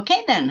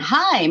Okay, then.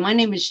 Hi, my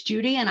name is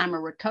Judy, and I'm a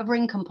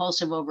recovering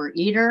compulsive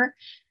overeater.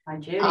 Hi,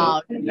 Judy.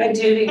 Uh, Hi,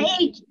 Judy.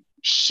 hey,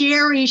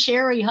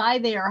 Sherry, hi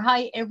there.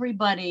 Hi,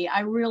 everybody. I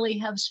really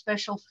have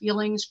special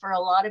feelings for a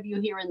lot of you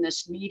here in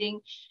this meeting.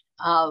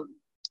 Uh,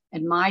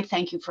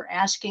 thank you for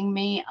asking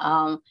me.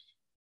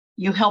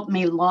 You helped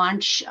me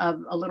launch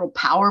a little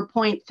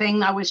PowerPoint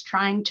thing I was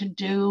trying to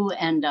do,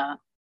 and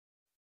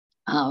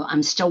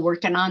I'm still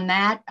working on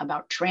that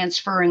about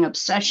transferring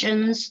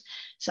obsessions,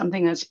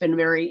 something that's been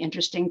very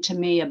interesting to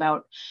me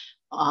about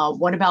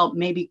what about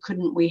maybe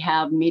couldn't we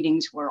have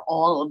meetings where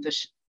all of the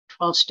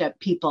 12-step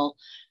people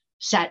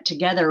sat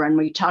together and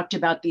we talked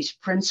about these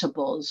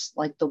principles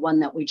like the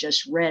one that we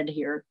just read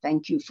here.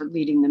 Thank you for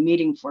leading the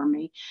meeting for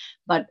me.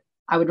 But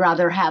I would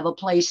rather have a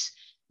place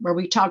where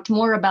we talked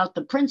more about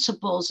the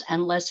principles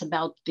and less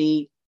about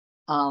the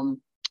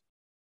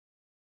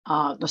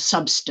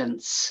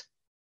substance.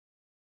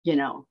 You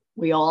know,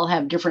 we all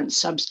have different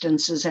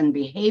substances and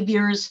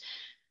behaviors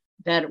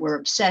that we're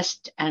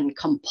obsessed and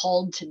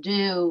compelled to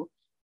do,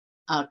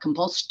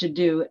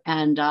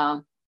 and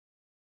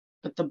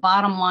but the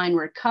bottom line,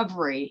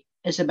 recovery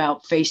is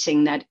about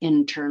facing that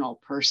internal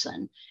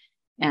person,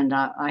 and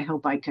I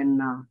hope I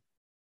can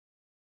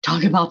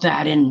talk about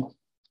that in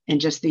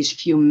just these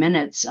few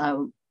minutes.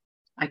 I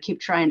keep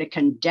trying to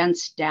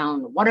condense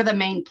down what are the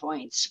main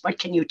points, what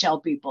can you tell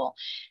people,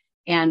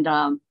 and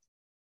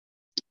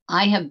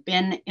I have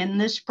been in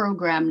this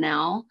program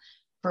now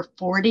for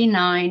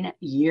 49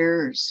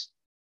 years.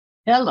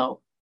 Hello.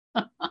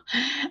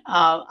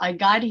 I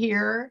got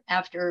here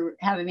after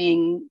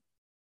having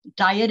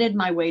dieted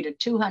my way to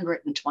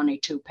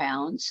 222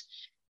 pounds.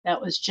 That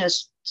was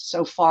just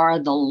so far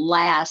the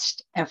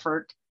last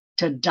effort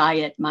to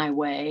diet my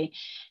way.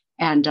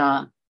 And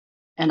I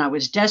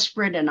was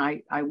desperate, and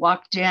I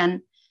walked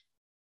in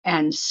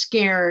and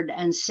scared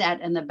and sat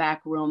in the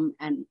back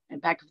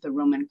of the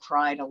room and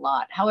cried a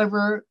lot.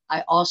 However,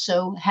 I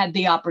also had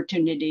the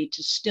opportunity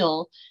to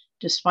still,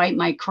 despite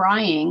my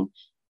crying,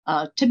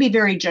 to be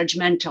very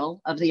judgmental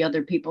of the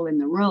other people in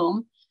the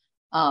room.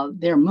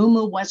 Their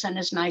moo wasn't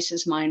as nice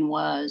as mine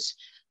was.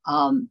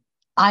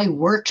 I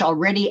worked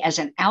already as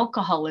an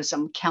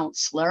alcoholism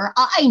counselor.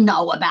 I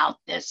know about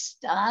this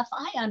stuff.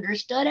 I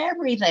understood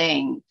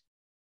everything.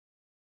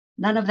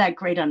 None of that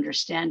great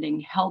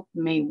understanding helped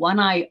me one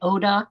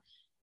iota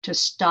to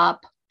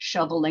stop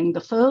shoveling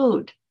the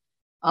food.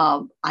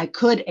 I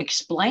could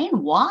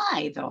explain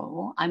why,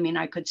 though. I mean,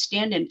 I could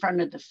stand in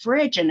front of the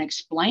fridge and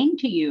explain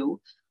to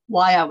you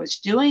why I was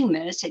doing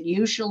this. And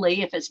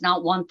usually, if it's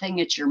not one thing,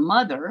 it's your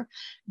mother.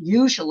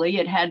 Usually,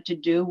 it had to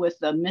do with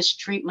the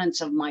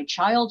mistreatments of my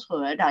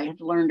childhood. I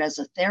had learned as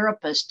a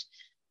therapist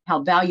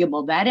how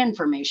valuable that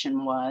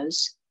information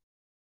was.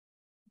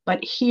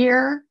 But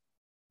here,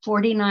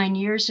 49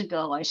 years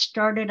ago, I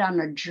started on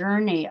a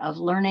journey of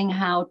learning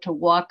how to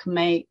walk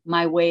my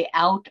way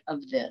out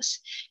of this.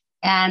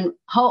 And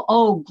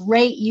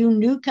great, you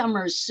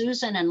newcomers,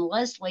 Susan and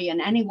Leslie, and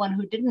anyone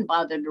who didn't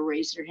bother to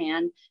raise their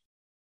hand,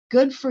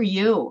 good for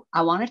you.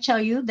 I want to tell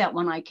you that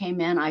when I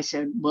came in, I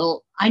said,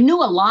 well, I knew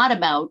a lot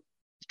about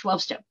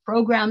 12-step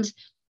programs.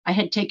 I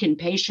had taken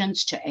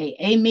patients to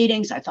AA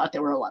meetings. I thought they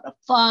were a lot of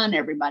fun.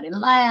 Everybody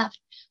laughed.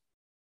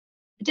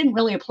 It didn't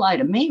really apply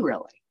to me,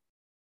 really,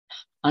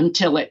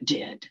 until it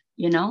did,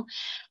 you know.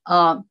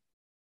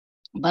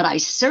 But I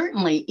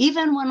certainly,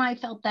 even when I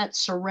felt that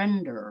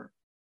surrender,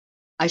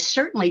 I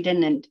certainly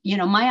didn't,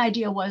 my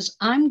idea was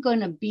I'm going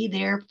to be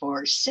there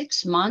for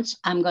 6 months.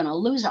 I'm going to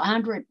lose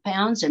 100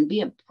 pounds and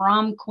be a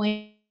prom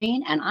queen,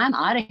 and I'm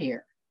out of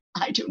here.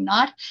 I do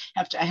not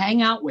have to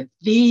hang out with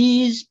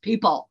these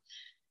people.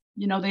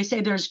 They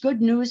say there's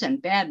good news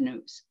and bad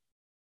news.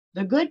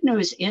 The good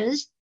news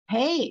is,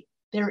 hey,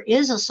 there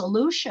is a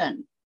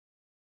solution.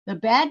 The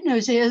bad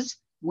news is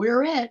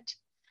we're it.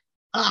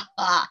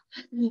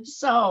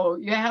 So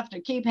you have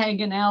to keep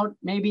hanging out,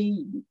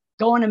 maybe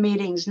going to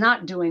meetings,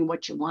 not doing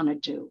what you want to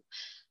do.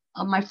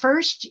 My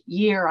first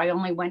year, I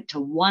only went to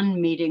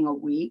one meeting a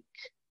week.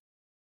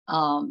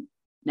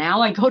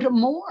 Now I go to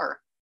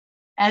more.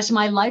 As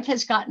my life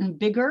has gotten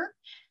bigger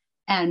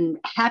and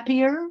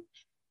happier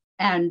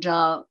and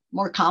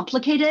more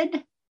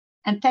complicated,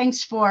 and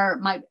thanks for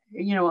my,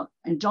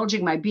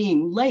 indulging my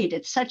being late.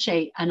 It's such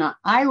an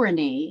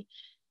irony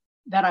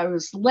that I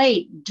was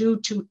late due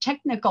to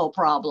technical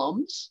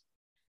problems.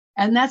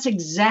 And that's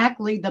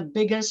exactly the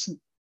biggest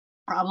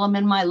problem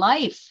in my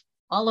life.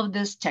 All of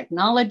this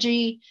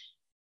technology,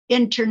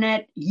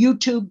 internet,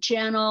 YouTube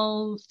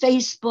channel,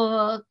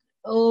 Facebook,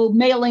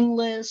 mailing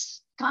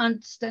lists,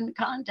 constant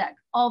contact,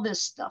 all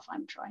this stuff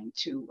I'm trying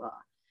to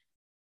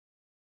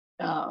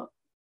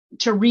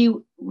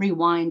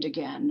rewind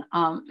again.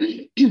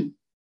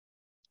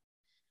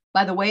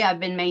 By the way, I've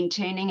been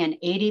maintaining an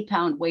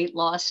 80-pound weight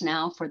loss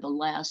now for the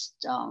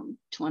last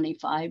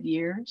 25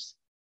 years.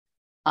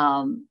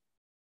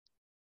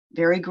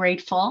 Very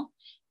grateful.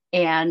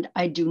 And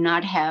I do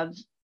not have,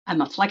 I'm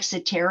a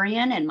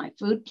flexitarian in my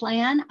food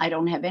plan. I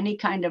don't have any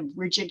kind of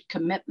rigid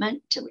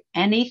commitment to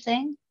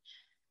anything.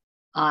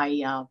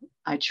 I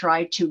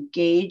try to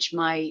gauge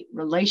my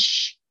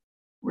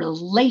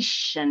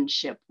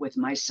relationship with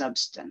my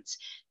substance.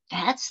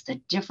 That's the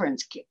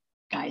difference,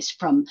 guys,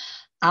 from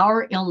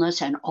our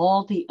illness and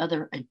all the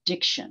other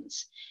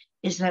addictions,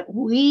 is that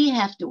we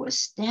have to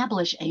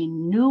establish a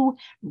new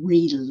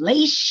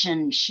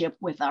relationship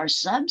with our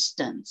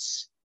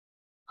substance.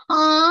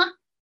 Huh?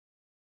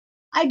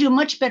 I do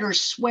much better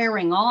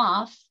swearing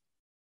off.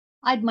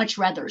 I'd much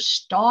rather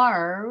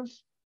starve,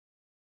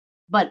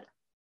 but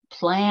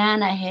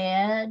plan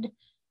ahead,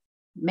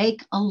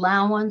 make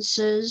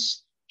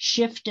allowances,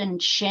 shift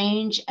and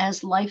change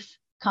as life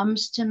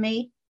comes to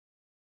me.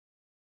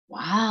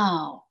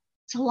 Wow,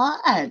 it's a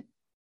lot.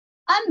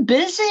 I'm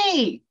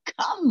busy.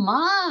 Come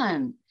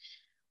on.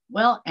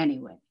 Well,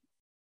 anyway,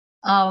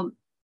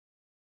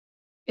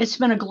 it's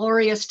been a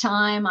glorious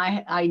time.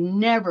 I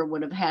never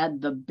would have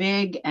had the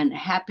big and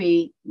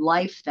happy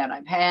life that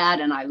I've had.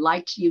 And I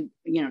liked you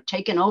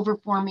taking over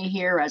for me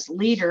here as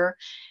leader,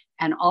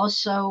 and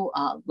also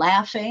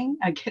laughing,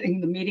 getting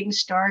the meeting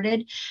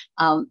started.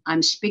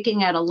 I'm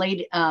speaking at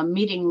a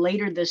meeting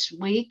later this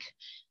week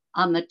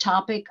on the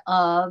topic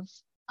of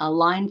a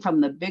line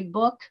from the big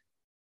book.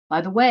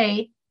 By the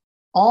way,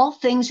 all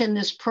things in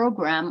this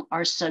program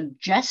are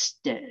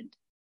suggested,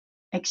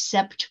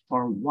 except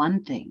for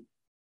one thing.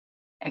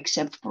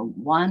 Except for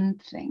one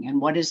thing. And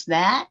what is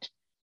that?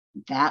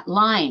 That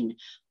line.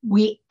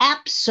 We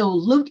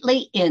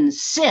absolutely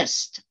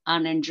insist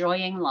on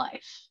enjoying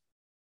life.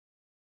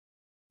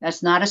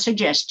 That's not a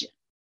suggestion.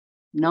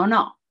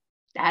 No.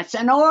 That's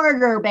an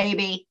order,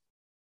 baby.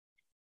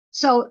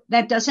 So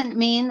that doesn't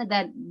mean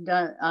that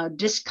the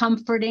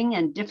discomforting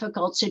and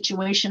difficult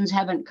situations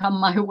haven't come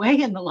my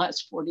way in the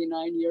last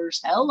 49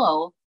 years.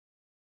 Hello.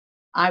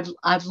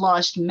 I've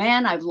lost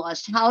men, I've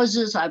lost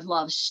houses, I've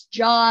lost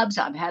jobs,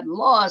 I've had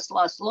loss.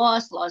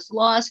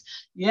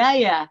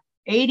 Yeah.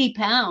 80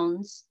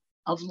 pounds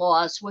of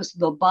loss was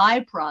the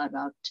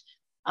byproduct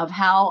of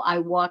how I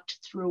walked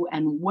through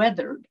and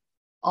weathered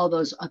all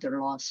those other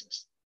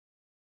losses.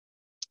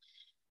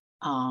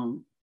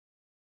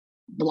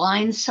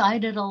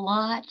 Blindsided a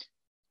lot,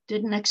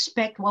 didn't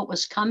expect what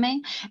was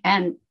coming.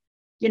 And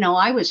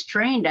I was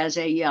trained as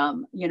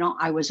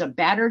I was a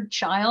battered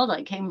child.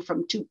 I came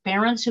from two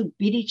parents who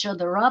beat each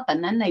other up,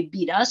 and then they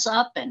beat us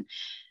up, and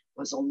there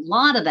was a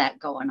lot of that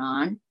going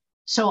on.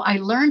 So I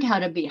learned how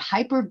to be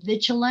hyper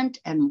vigilant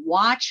and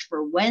watch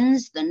for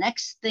when's the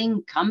next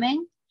thing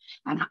coming.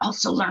 And I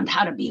also learned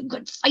how to be a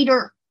good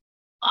fighter.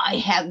 I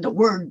had the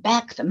word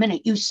back the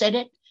minute you said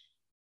it.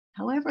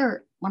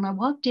 However, when I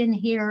walked in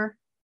here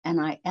and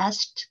I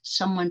asked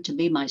someone to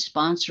be my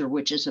sponsor,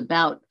 which is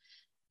about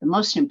the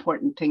most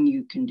important thing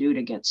you can do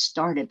to get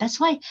started.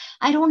 That's why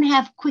I don't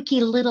have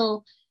quickie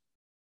little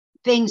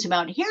things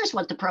about here's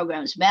what the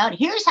program's about,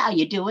 here's how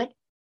you do it.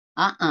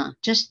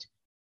 Just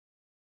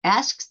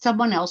ask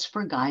someone else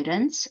for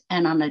guidance,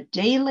 and on a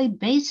daily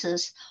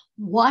basis,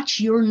 watch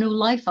your new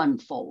life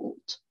unfold.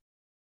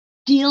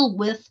 Deal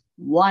with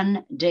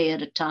one day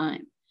at a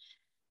time.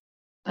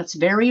 That's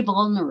very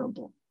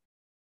vulnerable.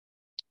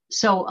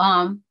 So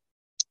I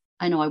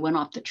know I went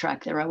off the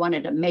track there. I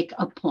wanted to make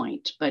a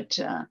point, but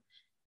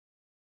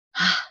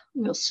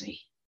we'll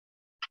see.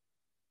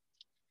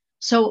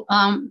 So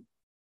a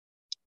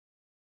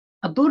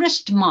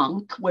Buddhist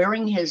monk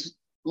wearing his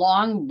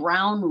long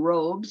brown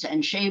robes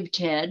and shaved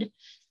head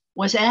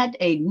was at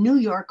a New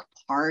York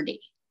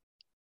party.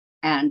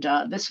 And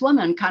this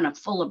woman, kind of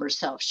full of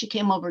herself, she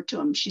came over to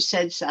him. She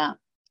says,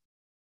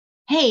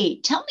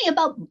 hey, tell me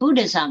about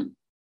Buddhism.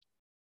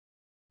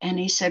 And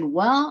he said,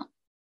 well,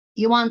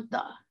 you want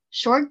the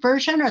short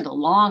version or the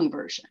long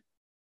version?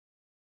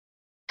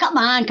 Come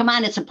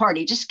on, it's a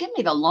party. Just give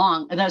me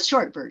the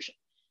short version.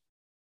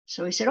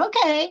 So he said,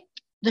 okay,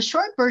 the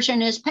short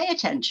version is pay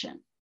attention.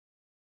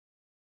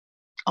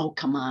 Oh,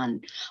 come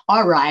on.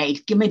 All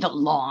right, give me the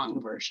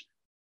long version.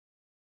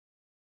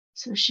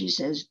 So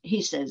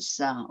he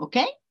says,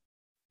 okay,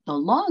 the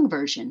long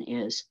version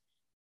is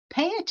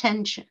pay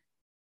attention.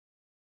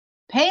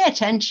 Pay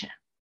attention.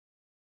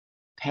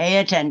 Pay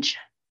attention.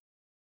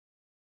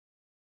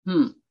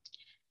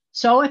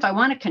 So if I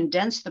want to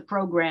condense the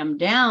program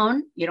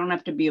down, you don't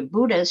have to be a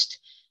Buddhist,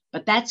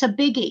 but that's a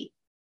biggie.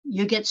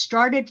 You get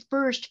started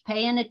first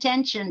paying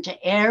attention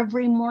to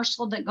every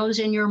morsel that goes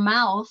in your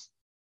mouth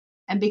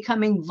and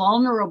becoming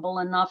vulnerable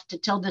enough to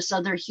tell this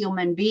other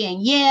human being,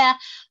 yeah,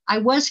 I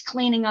was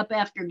cleaning up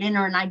after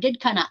dinner and I did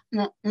kind of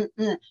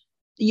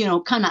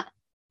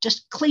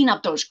just clean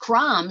up those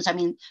crumbs. I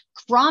mean,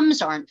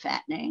 crumbs aren't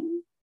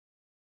fattening.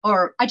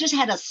 Or I just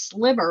had a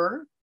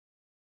sliver.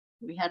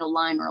 We had a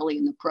line early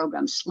in the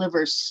program,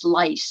 sliver,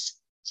 slice,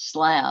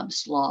 slab,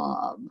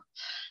 slob.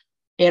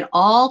 It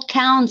all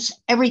counts.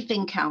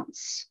 Everything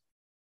counts.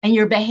 And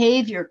your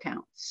behavior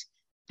counts.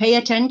 Pay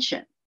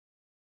attention.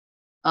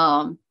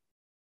 I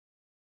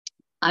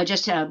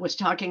just was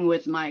talking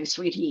with my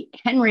sweetie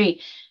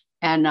Henry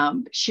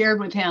and shared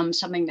with him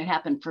something that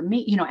happened for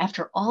me.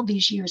 After all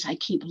these years, I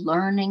keep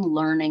learning.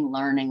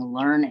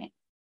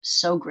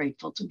 So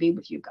grateful to be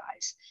with you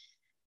guys.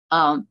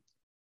 But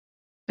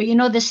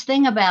this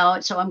thing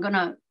about, so I'm going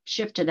to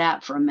shift to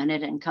that for a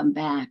minute and come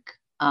back.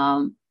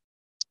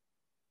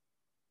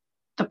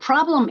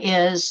 problem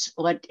is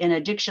what in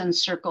addiction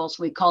circles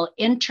we call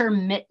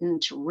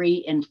intermittent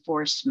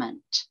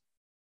reinforcement.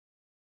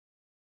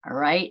 All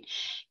right.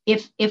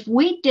 If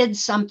we did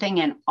something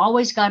and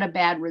always got a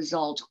bad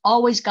result,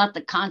 always got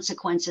the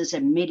consequences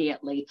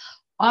immediately,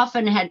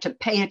 often had to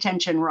pay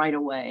attention right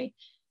away,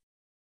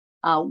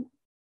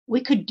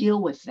 we could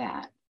deal with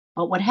that.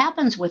 But what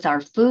happens with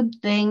our food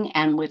thing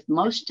and with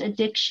most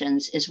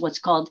addictions is what's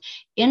called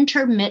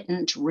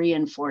intermittent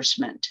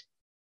reinforcement,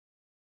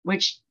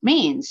 which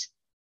means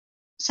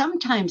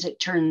sometimes it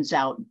turns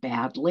out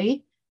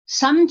badly.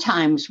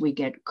 Sometimes we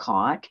get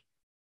caught.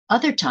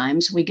 Other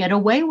times we get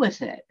away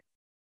with it.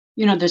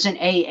 You know, there's an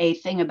AA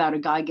thing about a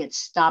guy gets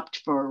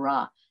stopped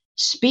for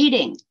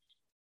speeding.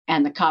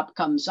 And the cop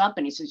comes up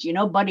and he says, you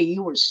know, buddy,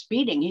 you were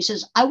speeding. He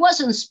says, I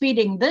wasn't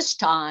speeding this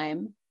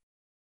time.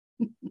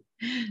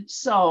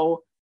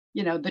 So,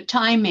 you know, the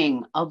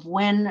timing of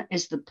when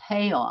is the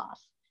payoff.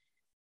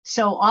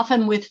 So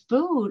often with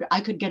food,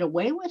 I could get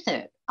away with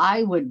it.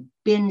 I would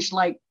binge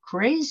like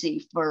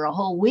crazy for a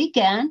whole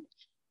weekend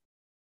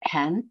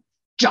and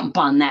jump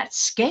on that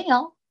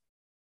scale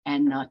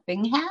and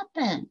nothing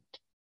happened.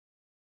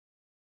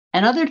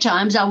 And other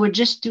times I would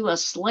just do a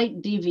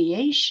slight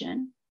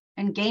deviation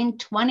and gain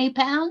 20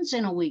 pounds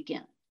in a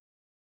weekend.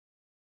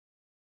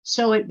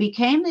 So it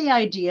became the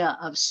idea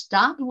of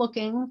stop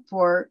looking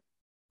for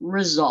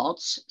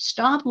results,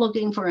 stop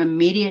looking for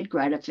immediate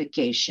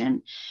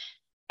gratification,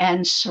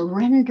 and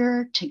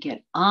surrender to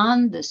get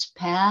on this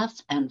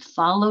path and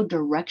follow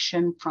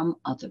direction from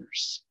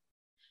others.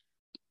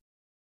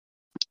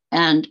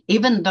 And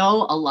even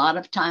though a lot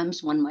of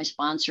times when my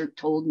sponsor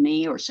told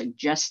me or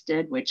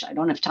suggested, which I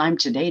don't have time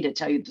today to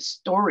tell you the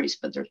stories,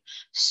 but there's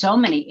so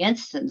many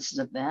instances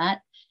of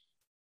that,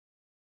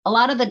 a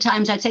lot of the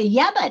times I'd say,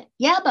 yeah, but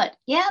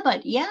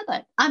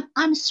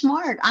I'm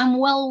smart. I'm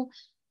well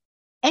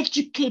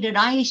educated.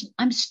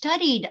 I'm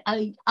studied.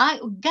 I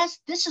guess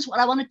this is what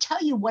I want to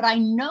tell you, what I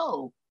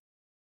know.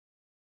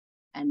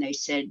 And they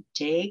said,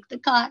 take the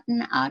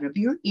cotton out of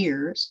your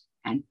ears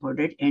and put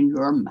it in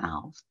your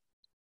mouth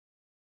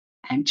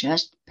and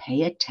just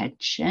pay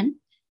attention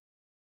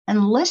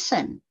and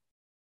listen.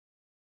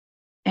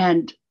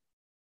 And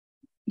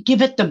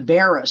give it the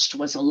barest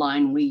was a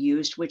line we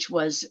used, which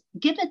was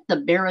give it the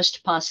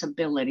barest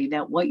possibility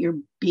that what you're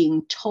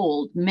being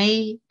told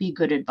may be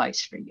good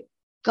advice for you.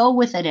 Go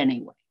with it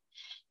anyway.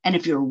 And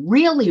if you're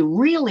really,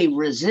 really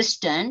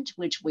resistant,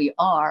 which we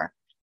are,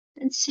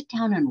 then sit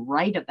down and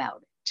write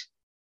about it.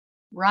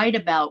 Write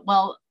about,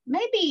 well,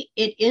 maybe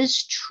it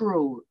is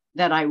true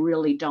that I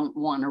really don't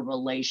want a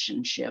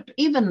relationship,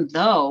 even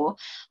though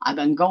I've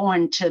been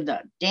going to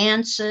the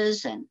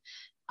dances and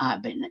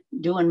I've been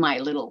doing my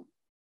little,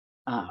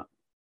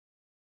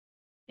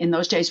 in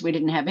those days we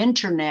didn't have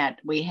internet.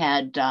 We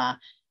had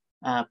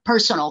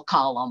personal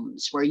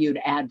columns where you'd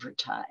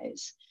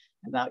advertise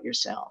about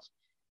yourself.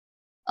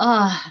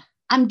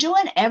 I'm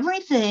doing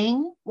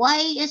everything. Why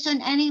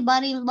isn't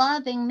anybody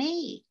loving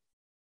me?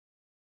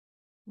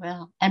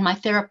 Well, and my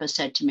therapist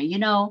said to me, you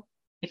know,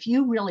 if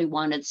you really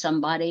wanted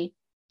somebody,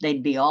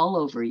 they'd be all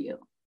over you.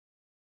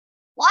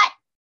 What?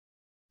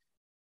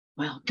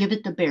 Well, give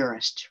it the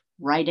barest.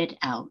 Write it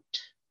out.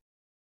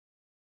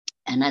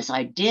 And as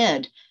I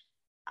did,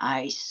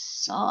 I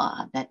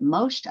saw that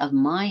most of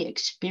my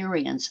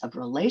experience of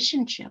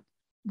relationship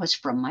was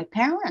from my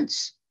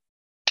parents.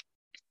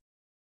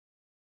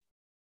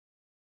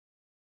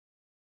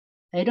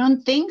 They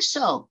don't think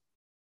so.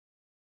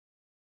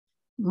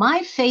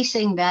 My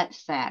facing that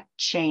fact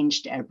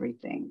changed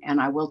everything. And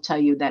I will tell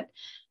you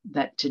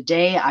that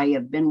today I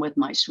have been with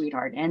my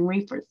sweetheart,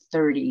 Henry, for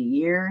 30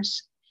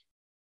 years.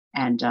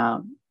 And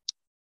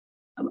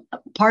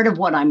part of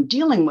what I'm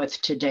dealing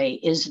with today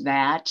is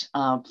that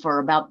for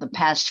about the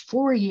past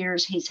 4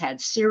 years, he's had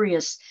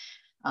serious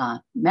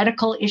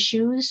medical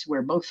issues.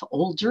 We're both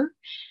older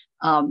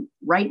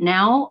right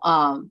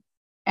now.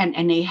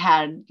 And he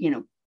had, you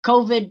know,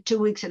 COVID, 2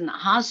 weeks in the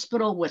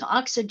hospital with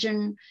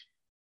oxygen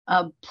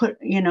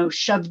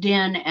shoved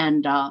in.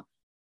 And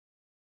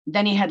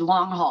then he had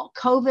long haul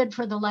COVID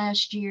for the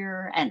last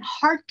year and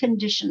heart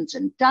conditions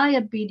and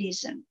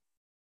diabetes and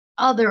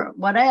other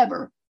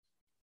whatever.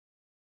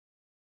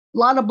 A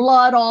lot of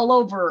blood all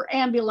over,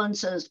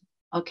 ambulances.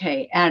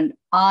 Okay. And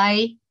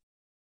I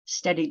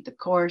steadied the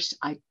course.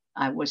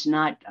 I was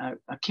not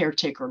a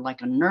caretaker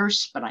like a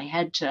nurse, but I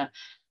had to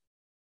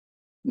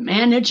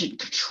manage and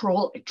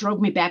control. It drove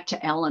me back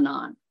to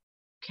Al-Anon.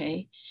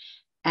 Okay.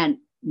 And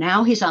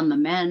now he's on the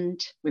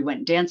mend. We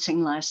went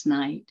dancing last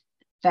night.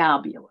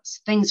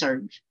 Fabulous. Things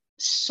are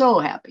so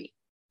happy.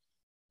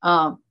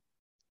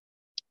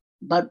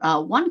 But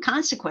one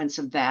consequence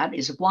of that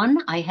is,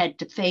 one, I had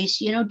to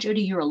face, you know,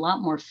 Judi, you're a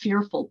lot more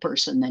fearful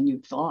person than you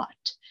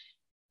thought.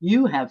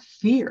 You have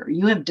fear.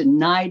 You have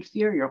denied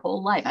fear your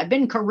whole life. I've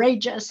been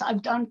courageous.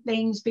 I've done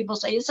things. People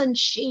say, isn't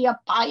she a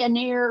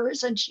pioneer?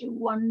 Isn't she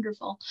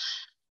wonderful?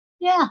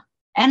 Yeah.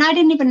 And I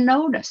didn't even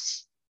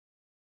notice.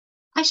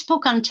 I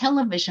spoke on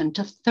television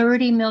to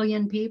 30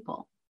 million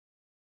people,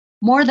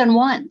 more than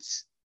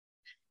once.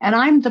 And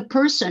I'm the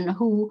person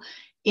who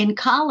in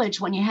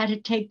college, when you had to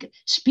take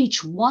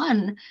speech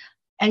one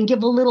and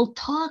give a little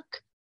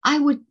talk, I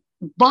would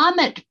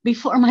vomit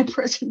before my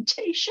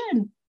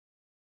presentation.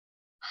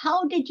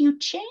 How did you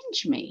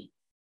change me?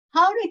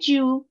 How did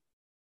you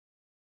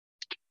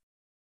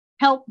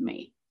help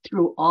me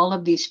through all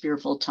of these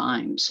fearful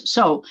times?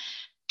 So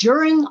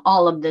during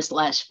all of this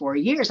last 4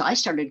 years, I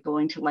started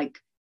going to like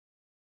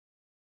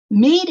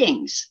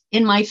meetings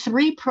in my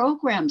 3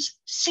 programs,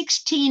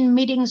 16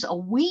 meetings a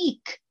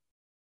week.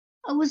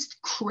 I was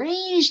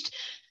crazed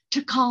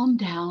to calm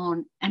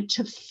down and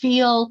to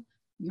feel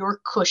your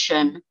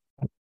cushion.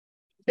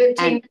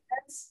 15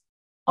 minutes.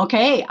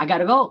 Okay, I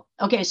gotta go.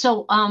 Okay,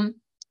 so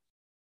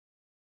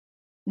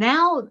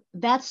now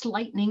that's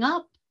lightening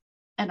up.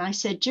 And I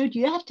said, Jude,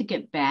 you have to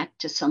get back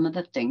to some of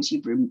the things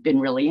you've been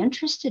really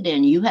interested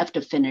in. You have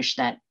to finish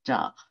that,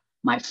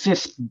 my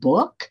 5th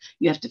book.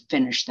 You have to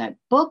finish that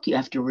book. You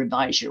have to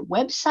revise your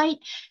website.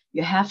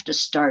 You have to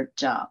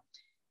start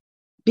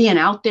being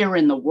out there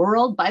in the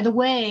world. By the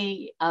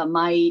way,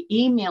 my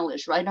email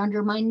is right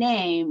under my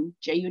name,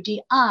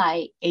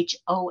 JudiHollis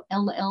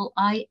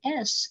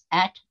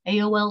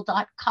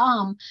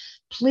 @AOL.com.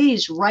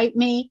 Please write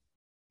me.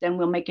 Then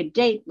we'll make a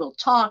date. We'll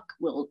talk.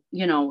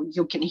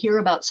 You can hear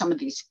about some of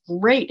these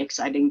great,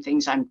 exciting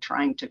things I'm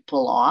trying to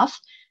pull off.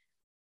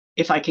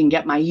 If I can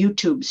get my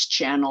YouTube's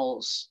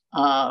channels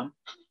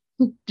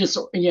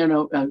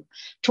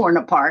torn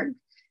apart.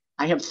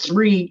 I have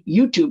 3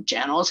 YouTube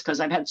channels because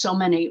I've had so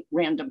many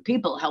random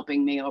people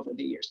helping me over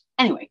the years.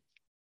 Anyway,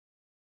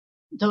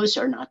 those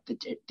are not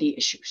the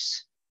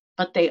issues,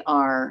 but they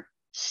are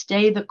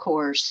stay the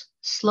course,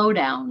 slow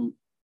down,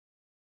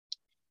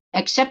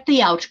 accept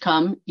the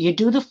outcome. You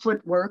do the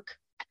footwork.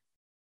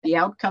 The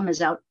outcome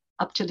is up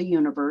to the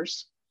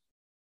universe.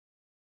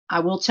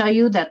 I will tell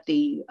you that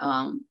the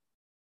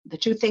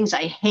 2 things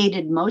I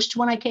hated most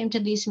when I came to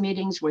these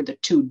meetings were the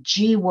 2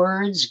 G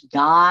words,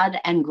 God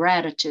and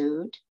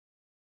gratitude.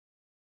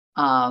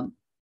 I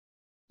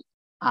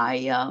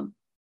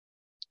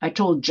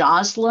told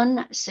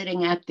Jocelyn,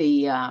 sitting at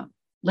the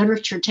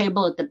literature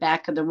table at the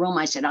back of the room,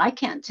 I said, I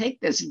can't take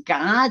this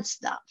God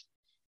stuff.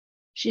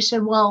 She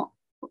said, well,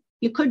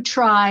 you could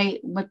try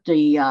what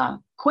the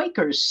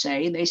Quakers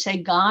say. They say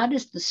God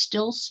is the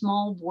still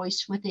small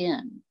voice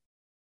within.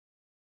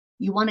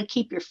 You want to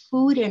keep your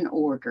food in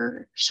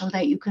order so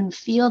that you can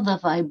feel the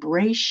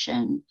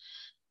vibration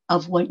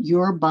of what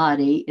your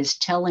body is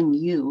telling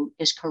you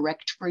is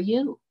correct for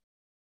you.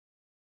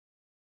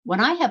 When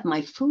I have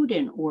my food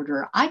in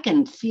order, I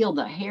can feel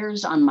the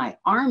hairs on my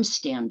arms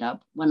stand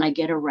up when I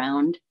get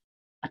around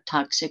a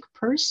toxic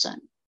person.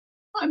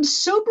 I'm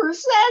super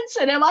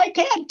sensitive. I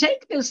can't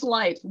take this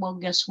life. Well,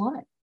 guess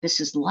what?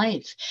 This is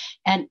life.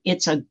 And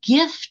it's a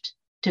gift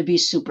to be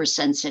super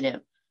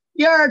sensitive.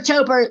 You're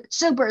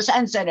super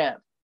sensitive.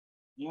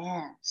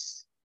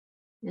 Yes.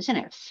 Isn't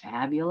it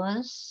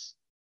fabulous?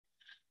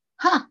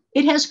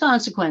 It has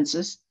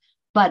consequences,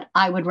 but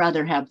I would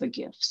rather have the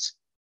gifts.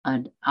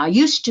 And I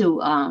used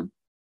to,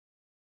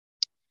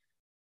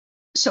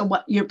 so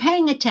what you're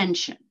paying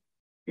attention,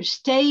 you're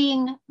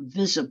staying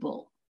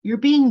visible, you're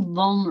being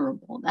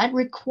vulnerable. That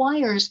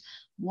requires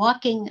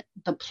walking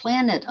the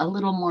planet a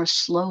little more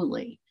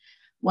slowly.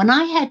 When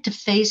I had to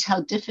face how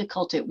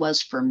difficult it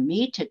was for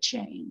me to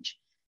change,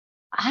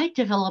 I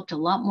developed a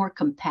lot more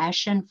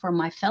compassion for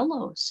my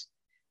fellows.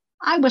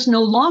 I was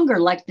no longer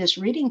like this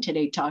reading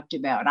today talked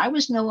about. I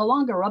was no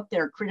longer up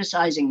there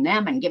criticizing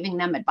them and giving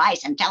them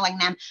advice and telling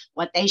them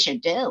what they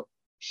should do.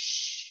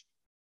 Shh.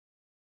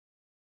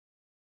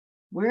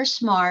 We're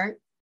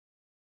smart.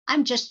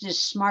 I'm just as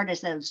smart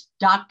as those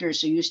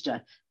doctors who used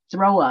to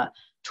throw a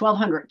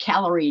 1,200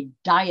 calorie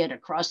diet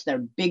across their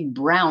big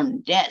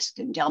brown desk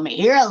and tell me,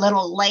 here,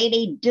 little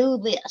lady, do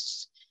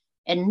this.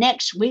 And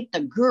next week, the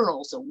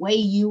girls will weigh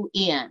you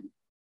in.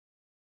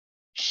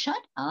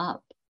 Shut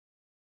up.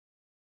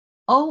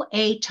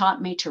 OA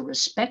taught me to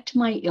respect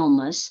my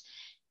illness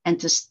and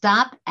to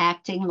stop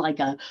acting like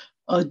a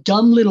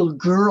dumb little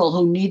girl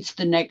who needs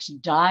the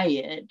next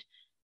diet,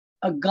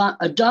 a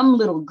dumb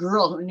little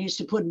girl who needs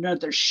to put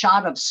another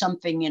shot of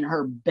something in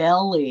her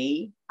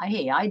belly.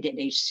 I did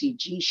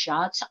HCG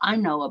shots. I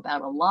know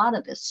about a lot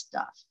of this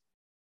stuff.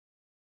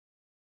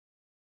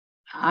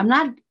 I'm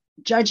not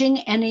judging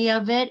any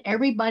of it.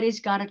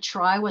 Everybody's got to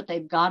try what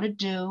they've got to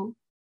do.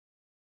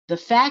 The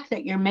fact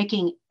that you're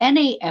making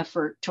any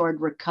effort toward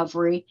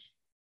recovery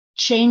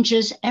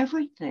changes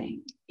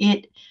everything.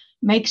 It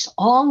makes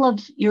all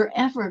of your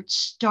efforts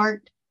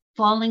start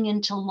falling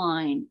into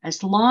line.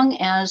 As long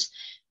as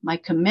my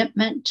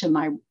commitment to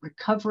my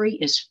recovery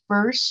is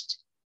first,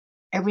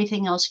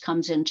 everything else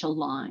comes into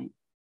line.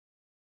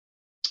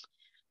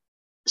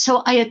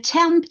 So I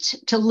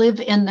attempt to live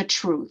in the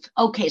truth.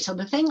 Okay, so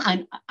the thing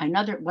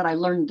what I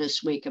learned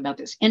this week about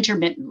this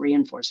intermittent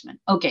reinforcement.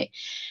 Okay,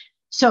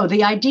 so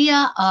the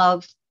idea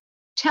of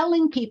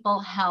telling people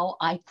how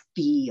I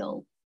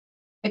feel,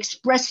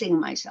 expressing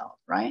myself,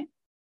 right?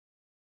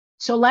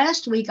 So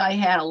last week I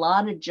had a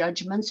lot of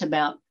judgments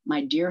about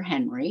my dear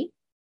Henry.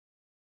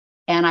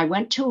 And I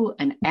went to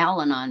an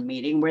Al-Anon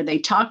meeting where they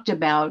talked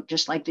about,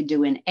 just like they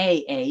do in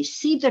AA,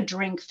 see the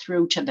drink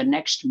through to the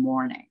next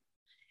morning.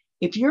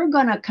 If you're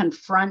going to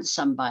confront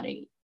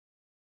somebody,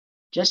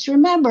 just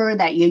remember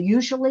that you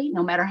usually,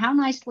 no matter how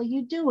nicely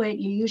you do it,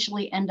 you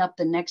usually end up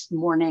the next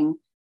morning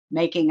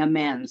making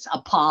amends,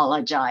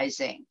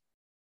 apologizing.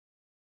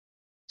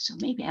 So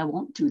maybe I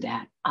won't do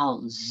that.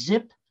 I'll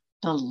zip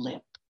the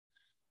lip.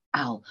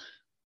 I'll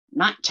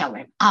not tell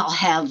him. I'll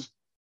have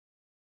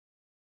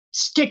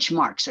stitch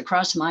marks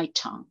across my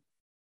tongue.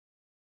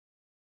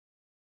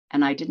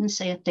 And I didn't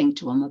say a thing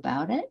to him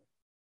about it.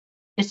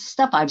 It's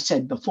stuff I've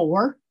said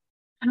before.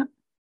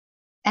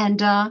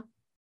 And I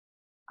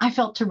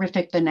felt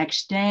terrific the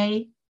next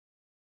day.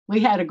 We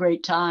had a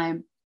great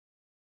time.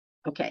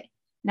 Okay.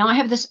 Now I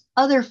have this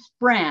other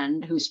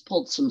friend who's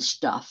pulled some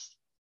stuff.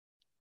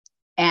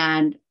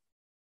 And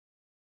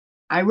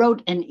I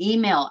wrote an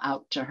email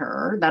out to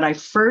her that I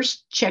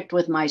first checked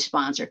with my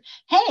sponsor.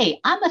 Hey,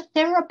 I'm a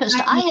therapist.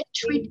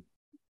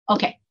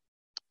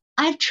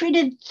 I've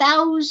treated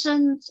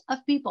thousands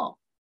of people.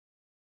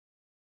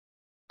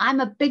 I'm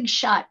a big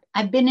shot.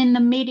 I've been in the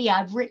media.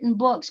 I've written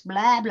books,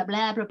 blah, blah,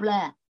 blah, blah,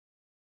 blah.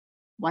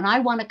 When I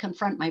want to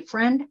confront my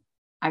friend,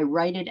 I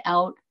write it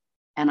out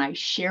and I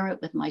share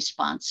it with my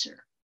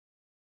sponsor.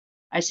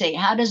 I say,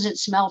 how does it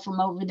smell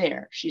from over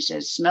there? She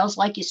says, smells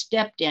like you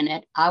stepped in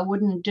it. I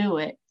wouldn't do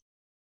it.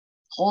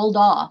 Hold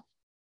off.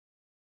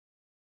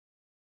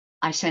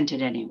 I sent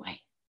it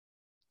anyway.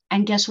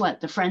 And guess what?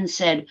 The friend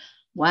said,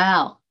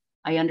 wow,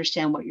 I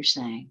understand what you're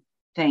saying.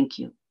 Thank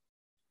you.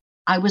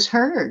 I was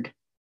heard.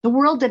 The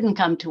world didn't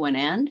come to an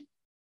end.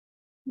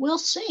 We'll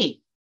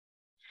see.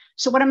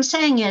 So what I'm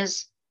saying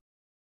is,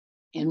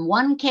 in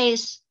one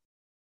case,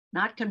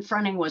 not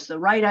confronting was the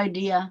right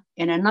idea.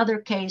 In another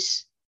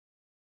case,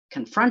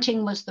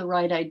 confronting was the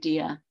right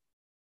idea.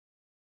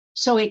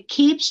 So it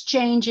keeps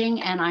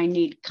changing, and I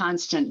need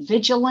constant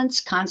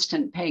vigilance,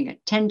 constant paying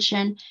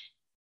attention,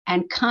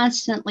 and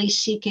constantly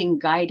seeking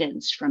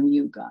guidance from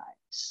you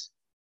guys.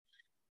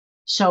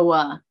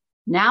 So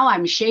now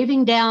I'm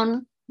shaving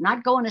down,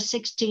 not going to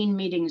 16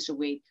 meetings a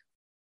week,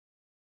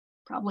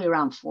 probably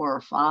around 4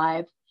 or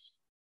 5.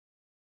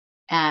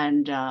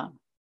 And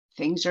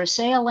things are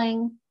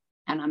sailing,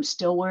 and I'm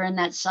still wearing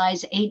that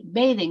size 8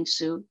 bathing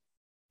suit.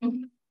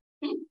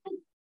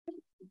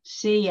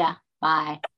 See ya. Bye.